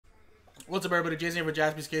What's up, everybody? Jason here for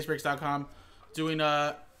JaspysCaseBreaks.com. Doing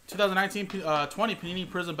 2019-20 Panini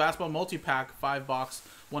Prizm Basketball Multi-Pack 5-box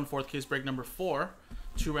 1/4 case break number 4.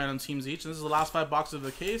 2 random teams each. And this is the last 5 boxes of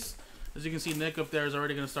the case. As you can see, Nick up there is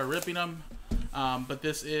already going to start ripping them. But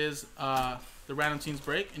this is the random teams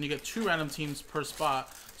break, and you get 2 random teams per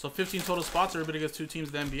spot. So 15 total spots. Everybody gets 2 teams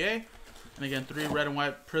in the NBA. And again, 3 red and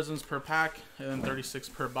white Prizms per pack, and then 36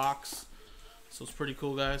 per box. So it's pretty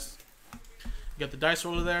cool, guys. You got the dice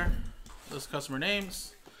roller there. Those customer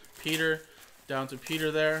names. Peter, down to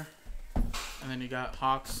Peter there. And then you got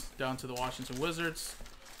Hawks down to the Washington Wizards.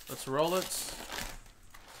 Let's roll it.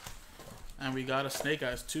 And we got a Snake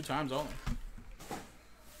Eyes 2 times only.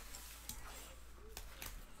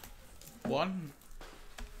 1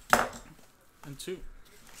 and 2.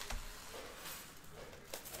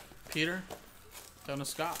 Peter, down to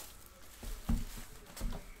Scott.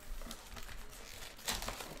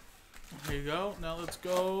 Here you go. Now let's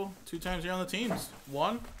go 2 times here on the teams.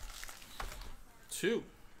 1, 2.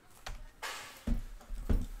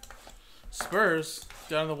 Spurs,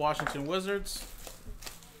 down to the Washington Wizards.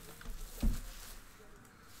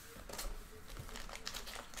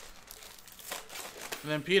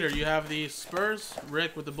 And then Peter, you have the Spurs.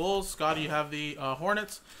 Rick with the Bulls. Scotty, you have the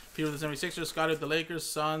Hornets. Peter with the 76ers. Scotty with the Lakers,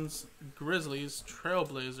 Suns, Grizzlies,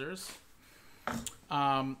 Trailblazers.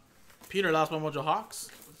 Peter, last one, Mojo Hawks,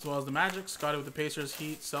 as well as the Magic. Scotty with the Pacers,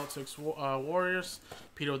 Heat, Celtics, Warriors.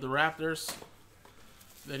 Peter with the Raptors.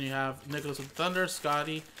 Then you have Nicholas with the Thunder. Scott,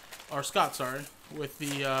 with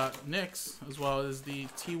the Knicks, as well as the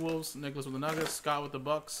T-Wolves. Nicholas with the Nuggets. Scott with the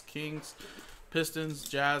Bucks, Kings, Pistons,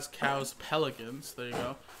 Jazz, Cows, Pelicans. There you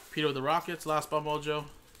go. Peter with the Rockets, last spot Mojo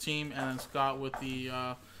team, and then Scott with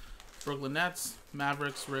the Brooklyn Nets,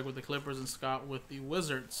 Mavericks, Rick with the Clippers, and Scott with the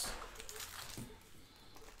Wizards.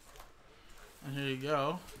 And here you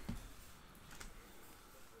go.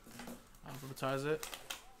 I'll advertise it.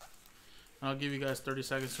 I'll give you guys 30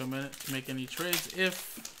 seconds to a minute to make any trades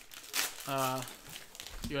if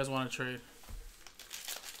you guys want to trade.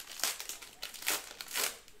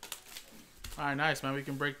 Alright, nice, man. We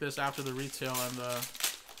can break this after the retail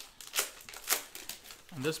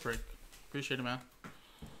and this break. Appreciate it, man.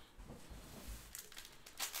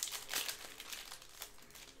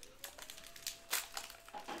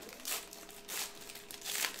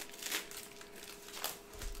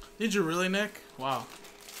 Did you really, Nick? Wow.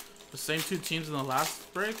 The same 2 teams in the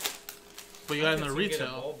last break? But you got in the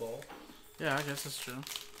retail. Yeah, I guess that's true.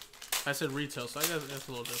 I said retail, so I guess it's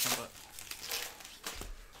a little different, but...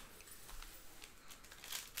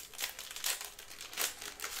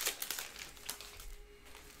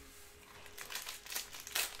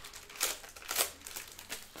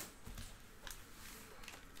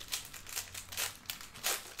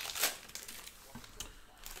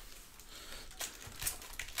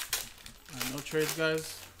 no trades,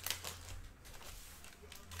 guys.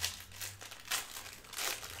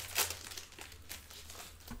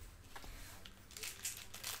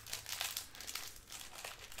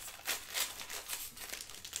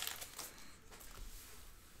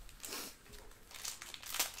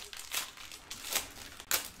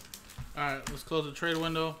 Alright, let's close the trade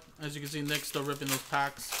window. As you can see, Nick's still ripping those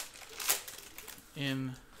packs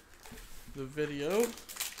in the video.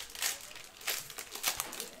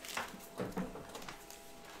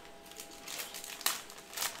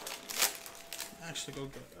 Actually, go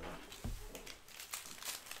get that.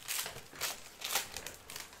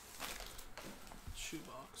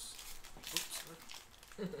 Shoebox. Oops,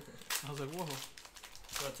 sorry. I was like, whoa. I'm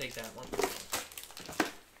gonna take that one.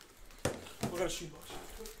 We got a shoebox.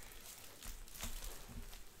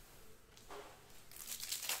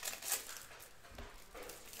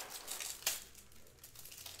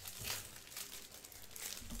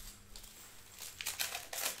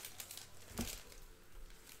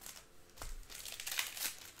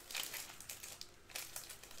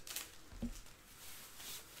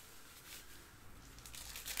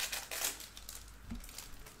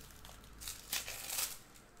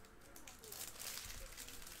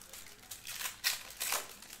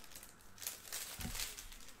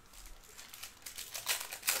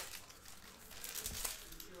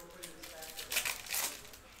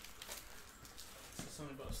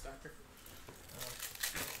 Something about a stacker.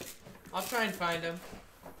 I'll try and find him.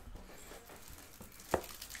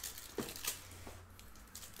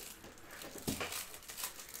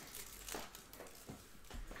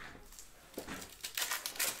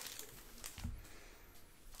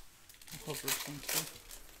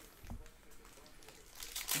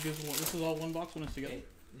 This is all one box when it's together? Hey,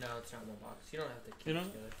 no, it's not one box. You don't have to keep it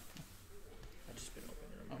together. I've just been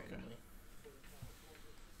opening them randomly.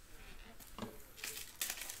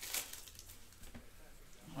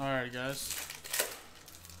 Alright, guys.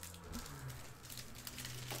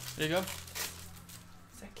 There you go. Is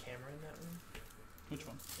that camera in that room? Which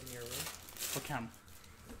one? In your room? What camera?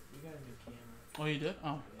 You got a new camera. Oh, you did?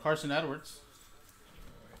 Oh, Carson Edwards.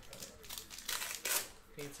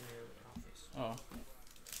 I think it's in your office. Oh.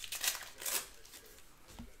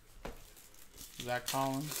 Zach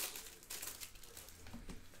Collins.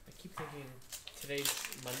 I keep thinking today's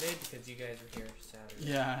Monday because you guys are here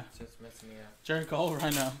Saturday. Yeah. So it's messing me up. Jared Cole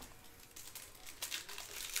right now.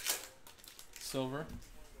 Silver.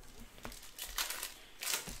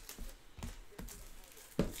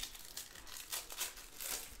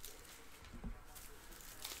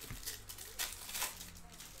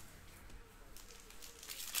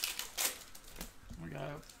 We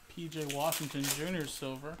got PJ Washington Jr.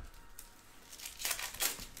 silver.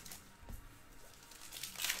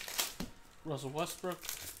 Russell Westbrook.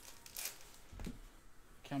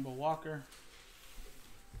 Kemba Walker.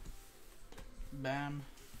 Bam.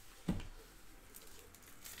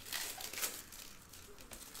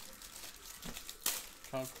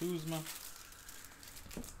 Kyle Kuzma.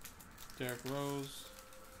 Derrick Rose.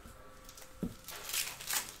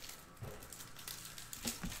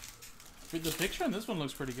 The picture on this one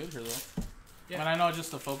looks pretty good here, though. Yeah. I mean, I know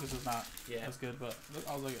just the focus is not Yeah. as good, but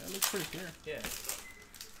I was like, it looks pretty clear. Yeah.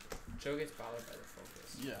 Joe gets bothered by the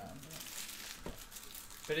focus. Yeah.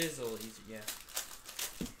 But it is a little easy, yeah.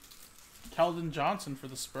 Keldon Johnson for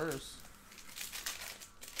the Spurs.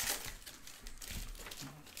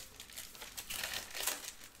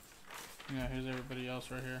 Yeah, here's everybody else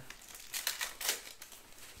right here.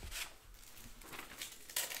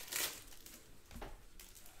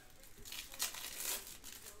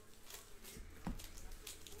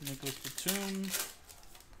 Nicholas Batum,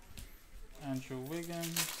 Andrew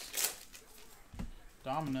Wiggins,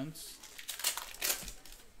 Dominance,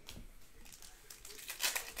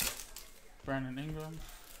 Brandon Ingram.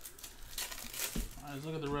 Alright, let's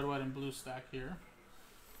look at the red, white, and blue stack here.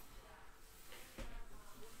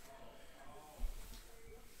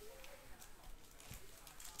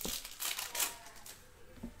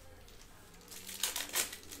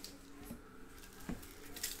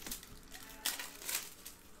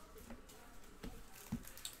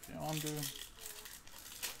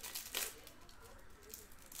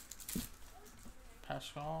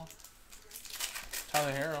 Pascal,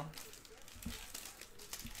 Tyler Harrow,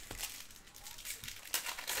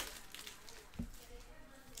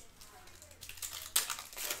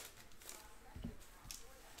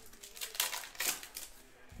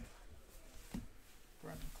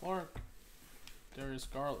 Brandon Clark, Darius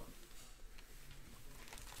Garland.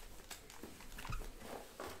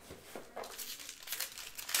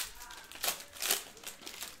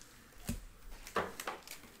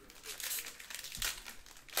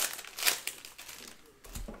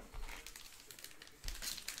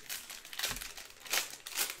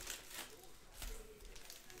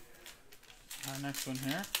 Next one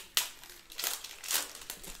here.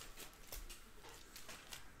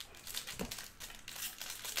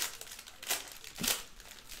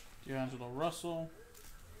 D'Angelo Russell,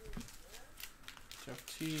 Jeff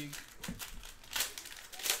Teague,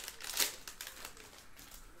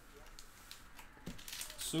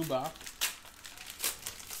 Zubac,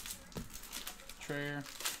 Trayer,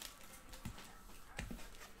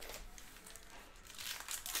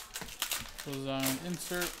 was on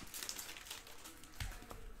insert.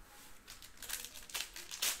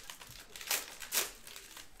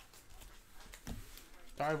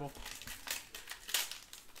 Bible.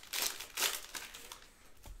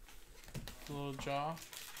 Little jaw.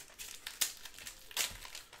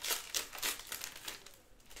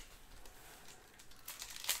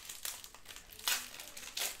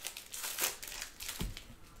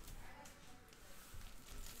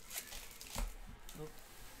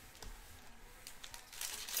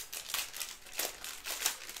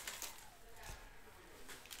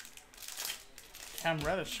 Cam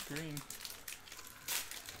Reddish green.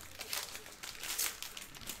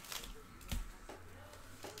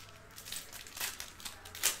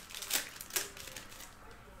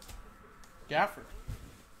 Gafford.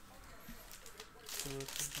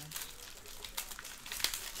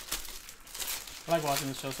 I like watching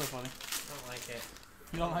this show, so funny. I don't like it.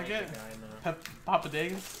 You don't like it? The guy, no. Papa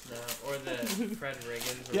Davis? No, or the Fred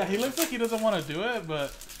Riggins. Yeah, he looks like he doesn't want to do it, but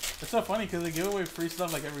it's so funny because they give away free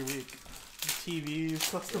stuff like every week.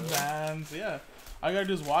 TVs, custom bands, yeah. All you gotta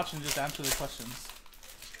do is watch and just answer the questions.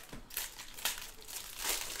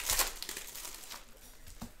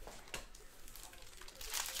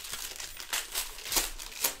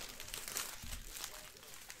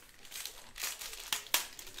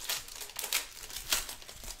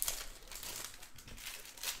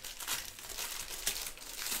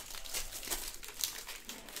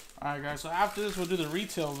 Alright, guys. So after this, we'll do the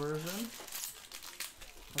retail version.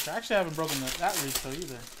 Which I actually haven't broken that retail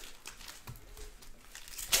either.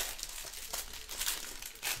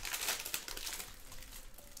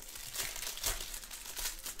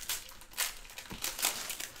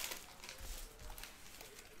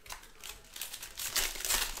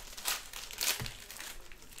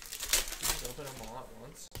 Let's open them all at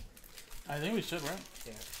once. I think we should, right?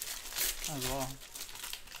 Yeah. As well.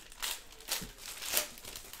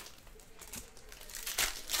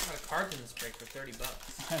 Got a card in this break for $30.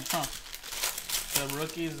 I know. The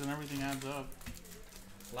rookies and everything adds up.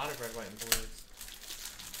 A lot of red, white, and blues.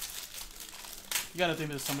 You gotta think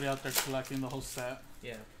there's somebody out there collecting the whole set.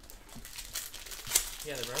 Yeah.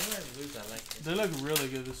 Yeah, the red, white, and blues I like it. They look really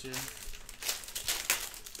good this year.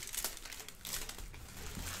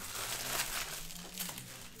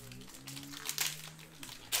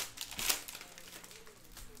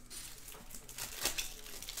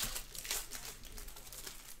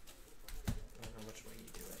 I don't know which way you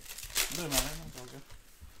do it. Doesn't matter. It's all good.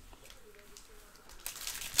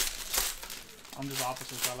 I'm just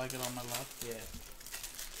opposite, so I like it on my left. Yeah.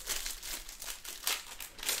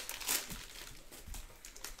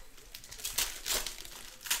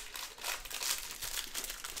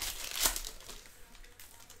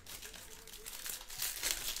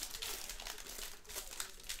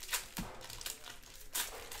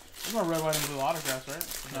 There's more red, white, and blue autographs,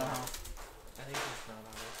 right? No. I think it's not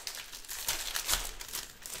ours.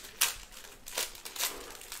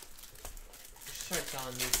 We should start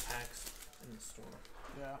selling these packs in the store.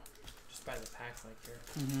 Yeah. Just buy the packs like here.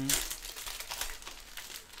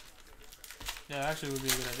 Yeah, actually would be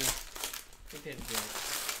a good idea. I think they'd do it.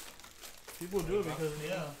 People do it because,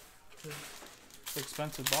 yeah, it's an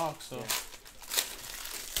expensive box, so. Yeah.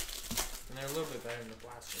 And they're a little bit better than the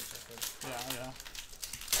blasters, I think. Yeah, yeah.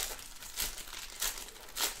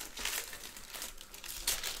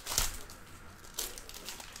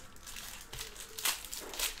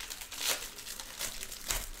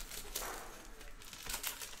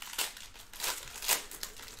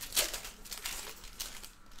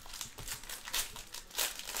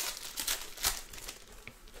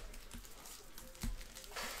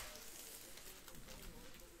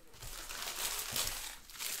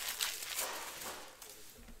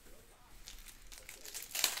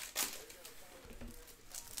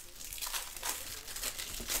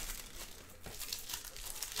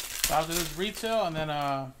 So after this retail, and then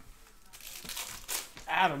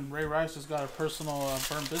Adam, Ray Rice just got a personal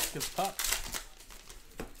burnt biscuits puck.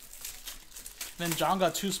 Then John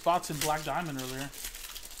got 2 spots in Black Diamond earlier.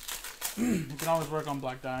 You can always work on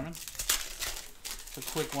Black Diamond. It's a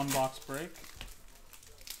quick 1-box break.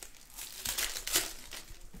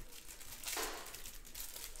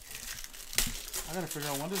 I gotta figure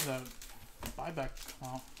out when does that buyback come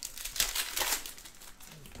out.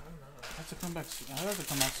 I don't know. I have to come back. I have to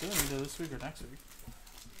come out soon, either this week or next week.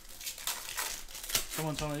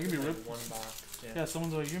 Someone told me you can be ripping. 1 box. Yeah,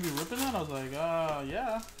 someone's like, you can be ripping that? I was like,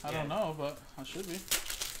 yeah. I don't know, but I should be.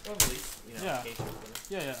 Well, at least, you know, Yeah. occasionally.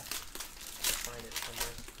 Yeah. Find it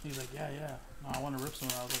somewhere. He's like, yeah. No, I want to rip some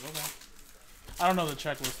of that. I was like, okay. I don't know the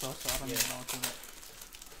checklist though, so I don't even know what's in it.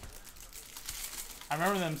 I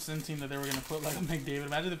remember them hinting that they were gonna put like a McDavid.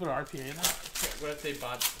 Imagine they put an RPA in that. What if they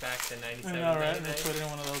bought back the 97? I know, right? And they put in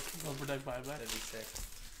one of those overdeck buybacks. That'd be sick.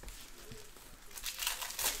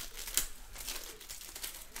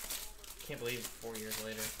 Can't believe it, 4 years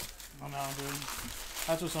later. I know, dude.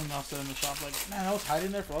 That's what someone else said in the shop. Like, man, I was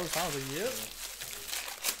hiding there for all this time. I was like, yep.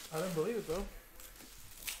 I didn't believe it though.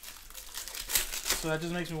 So that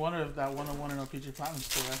just makes me wonder if that 101 in OPG Platinum's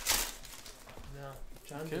still there. No.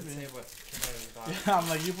 John Could did be. say what came out of his box. Yeah, I'm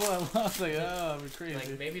like, you pull that one. I was like, oh, that'd be crazy.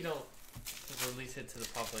 Like, maybe don't release it to the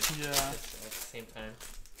public Yeah. at the same time.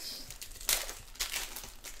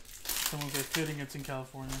 Someone's like, fitting it's in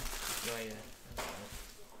California. Oh, yeah.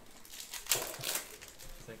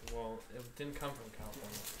 It's like, well, it didn't come from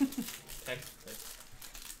California. Technically.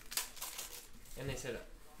 And they said,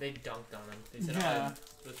 they dunked on him. They said, Yeah. oh,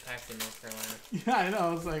 it was packed in North Carolina. Yeah, I know.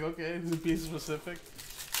 I was like, okay, this is be specific.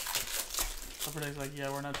 Upper Deck's like,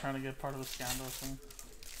 yeah, we're not trying to get part of a scandal thing.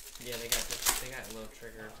 Yeah, they got a little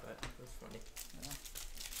triggered, but it was funny. Yeah.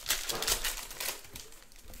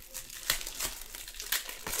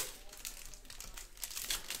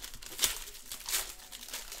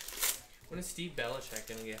 When is Steve Belichick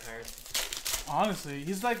gonna get hired? Honestly,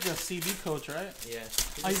 he's like the CB coach, right? Yeah, Oh,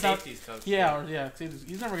 he's he's a not- safeties coach. Yeah,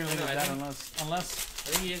 he's never gonna leave No, his I dad think- unless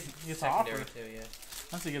I think he is gets an secondary offer. too.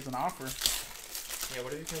 Yeah. he gets an offer. Yeah,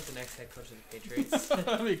 what if he becomes the next head coach of the Patriots?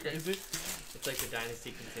 That'd be crazy. It's like the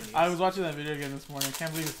dynasty continues. I was watching that video again this morning. I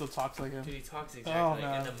can't believe he still talks like him. Dude, he talks exactly Oh, like,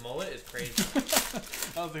 man. and the mullet is crazy.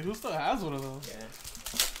 I was like, who still has one of those? Yeah.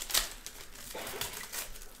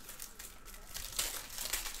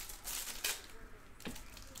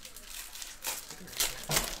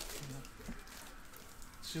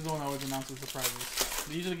 She's the one that always announces surprises.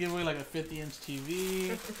 They usually give away like a 50-inch TV,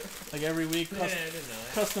 like every week. Yeah, I didn't know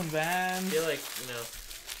that. Custom van. I feel like, you know,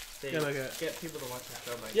 they Yeah, like a, get people to watch the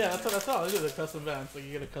show by yeah, that's all they do. They're custom vans. Like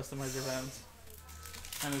you get to customize your vans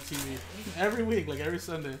and a TV every week, like every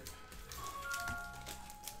Sunday.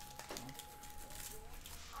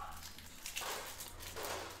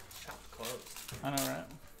 Shop's closed. I know, right?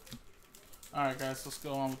 All right, guys, let's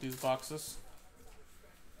go on with these boxes.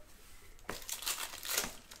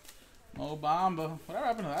 Mo Bamba. Whatever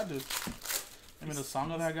happened to that dude? I mean, the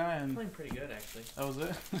song of that guy, and Playing pretty good, actually. that was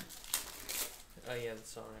it. Oh yeah, the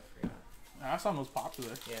song, I forgot. That song was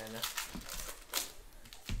popular. Yeah, I know.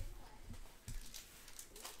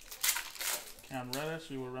 Cam Reddish,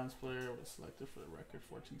 you were Rams player, was selected for the record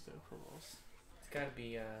 14 state Pro Bowls. It's gotta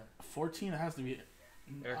be 14, it has to be.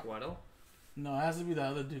 Eric Weddle. No, it has to be the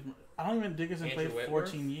other dude. I don't even Dickerson Andrew played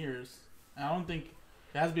Whitworth? 14 years. I don't think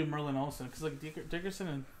it has to be Merlin Olsen because like Dickerson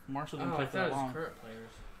and Marshall didn't Oh, play I for that thought it was long. current players.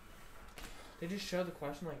 They just show the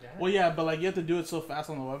question like that? Well, yeah, but like you have to do it so fast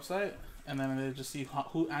on the website, and then they just see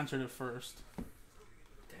who answered it first.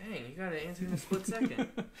 Dang, you gotta answer in a split second.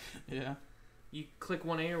 Yeah. You click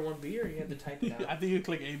 1A or 1B, or you had to type it out? I think you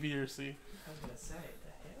click A, B, or C. I was gonna say,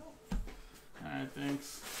 the hell? Alright,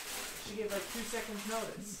 thanks. She gave like 2 seconds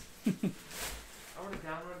notice. I would've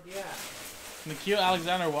downloaded the app. Nikhil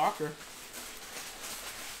Alexander Walker.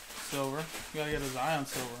 Silver. You gotta get his eye on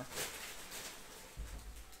silver.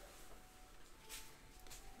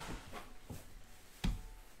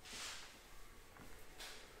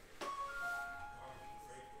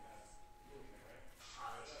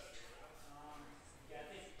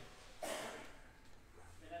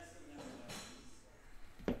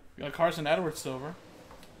 You got Carson Edwards silver.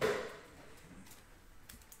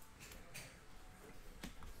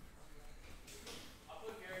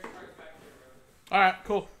 Alright,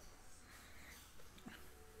 cool.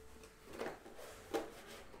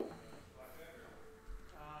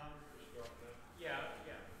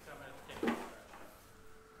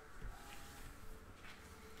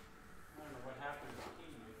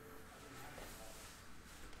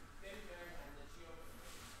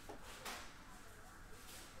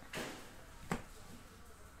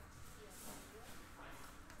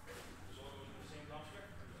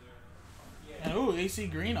 And ooh, AC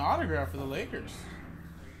Green autograph for the Lakers.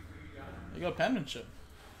 They got penmanship.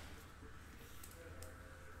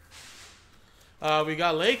 We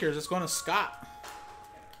got Lakers. It's going to Scott.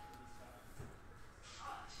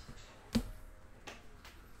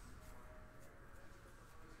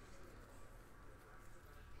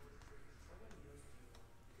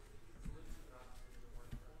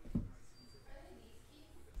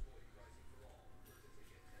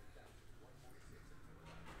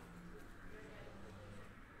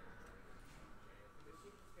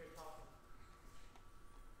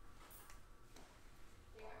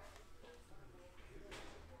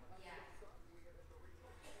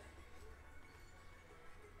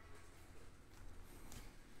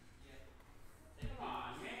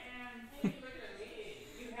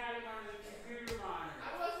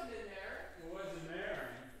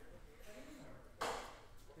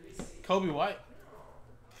 Kobe White.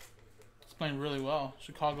 He's playing really well.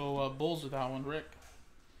 Chicago Bulls with that one, Rick.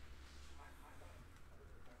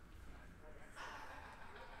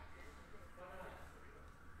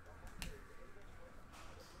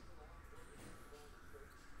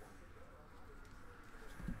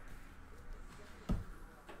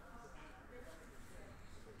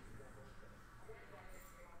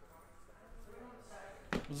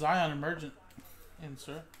 Zion Emergent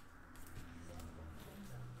insert.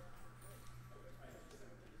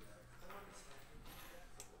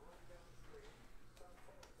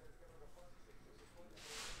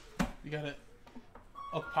 You got it.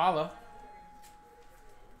 Opala.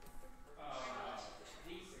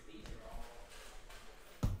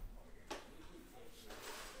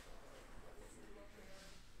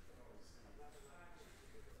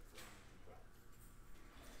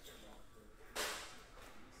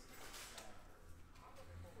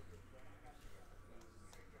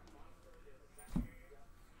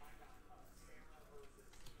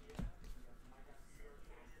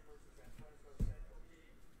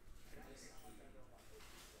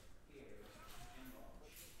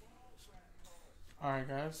 Alright,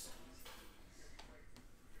 guys.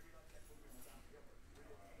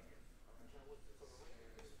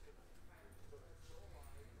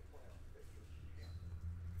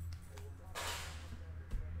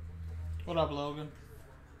 What up, Logan?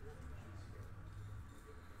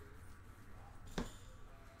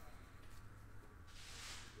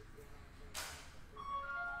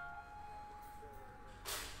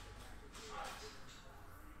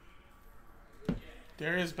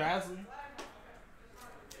 Darius Basley.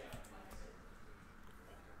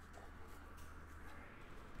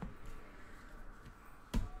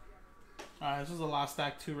 Alright, this is the last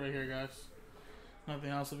stack 2 right here, guys.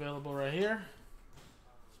 Nothing else available right here.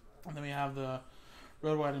 And then we have the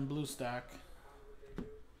red, white, and blue stack.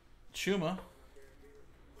 Chuma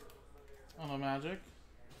on the Magic.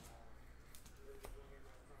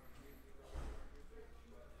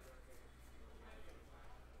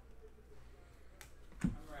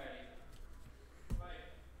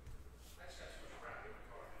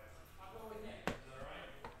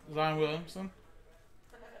 Zion Williamson.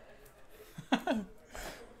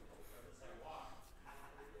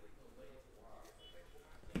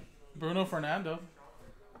 Bruno Fernando.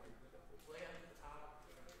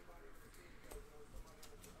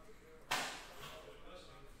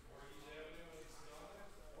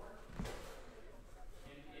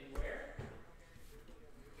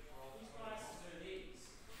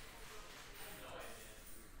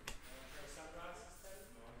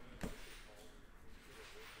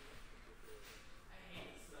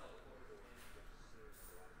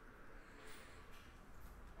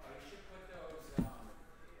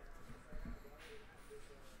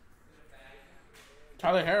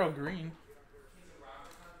 Tyler Harrow green.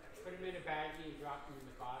 Put him in a baggie and drop him in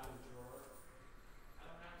the bottom drawer.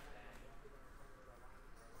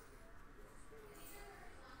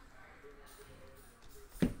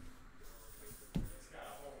 It's got a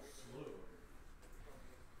whole slew.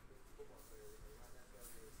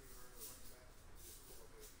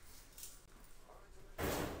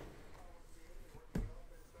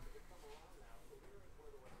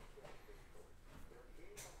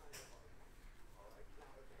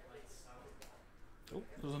 Oh,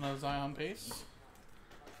 there's another Zion base.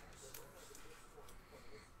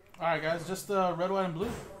 Alright, guys, just red, white, and blue.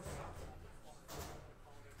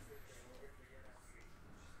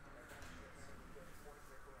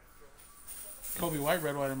 Kobe White,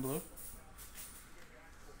 red, white, and blue.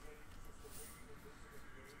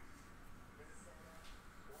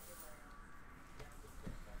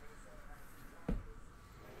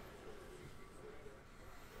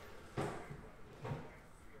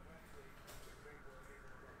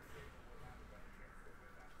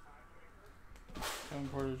 Kevin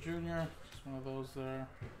Porter Jr. Just one of those there.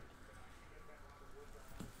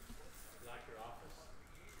 You like your office?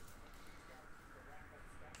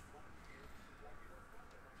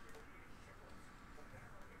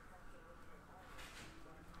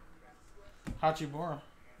 Hachimura,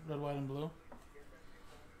 red, white, and blue.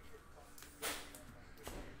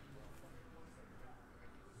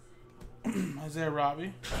 Isaiah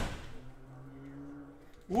Robbie.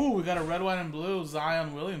 Ooh, we got a red, white, and blue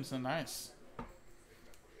Zion Williamson. Nice.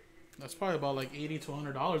 That's probably about like $80 to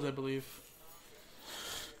 $100, I believe.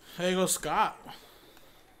 There you go, Scott.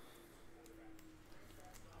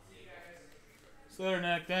 See you later,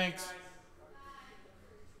 Nick. Thanks.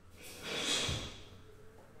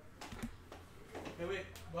 Hey, wait,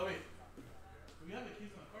 Bobby. Do we have the keys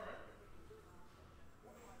in the car, right?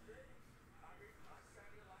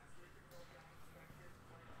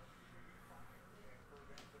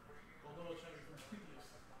 We'll double check it for keys.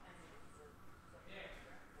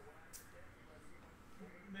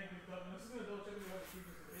 Nick, I'm just gonna double check if we have the keys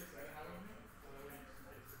just in case. I didn't have them yet. So that way, just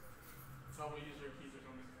in case. So we'll use your keys or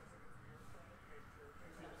something.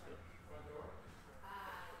 Front door.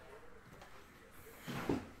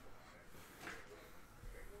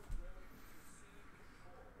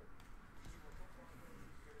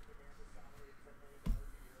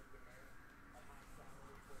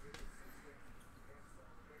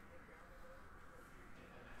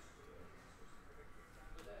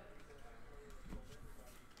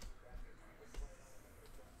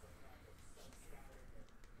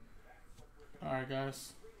 Alright,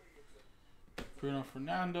 guys. Bruno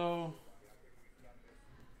Fernando.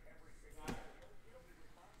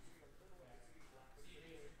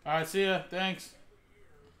 Alright, see ya. Thanks.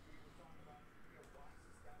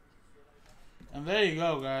 And there you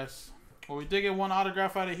go, guys. Well, we did get one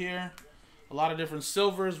autograph out of here. A lot of different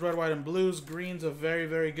silvers, red, white, and blues. Greens of very,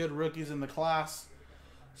 very good rookies in the class.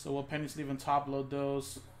 So we'll penny sleeve and top load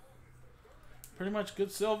those. Pretty much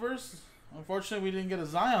good silvers. Unfortunately, we didn't get a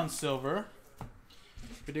Zion silver.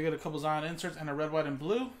 We did get a couple Zion inserts and a red, white, and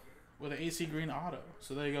blue with an AC green auto.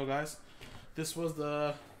 So there you go, guys. This was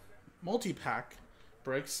the multi-pack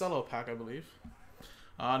break, cello pack, I believe.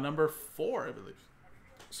 Number 4, I believe.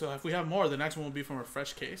 So if we have more, the next one will be from a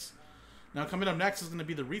fresh case. Now coming up next is going to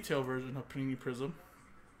be the retail version of Panini Prizm.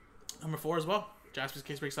 Number 4 as well.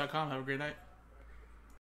 JaspysCaseBreaks.com. Have a great night.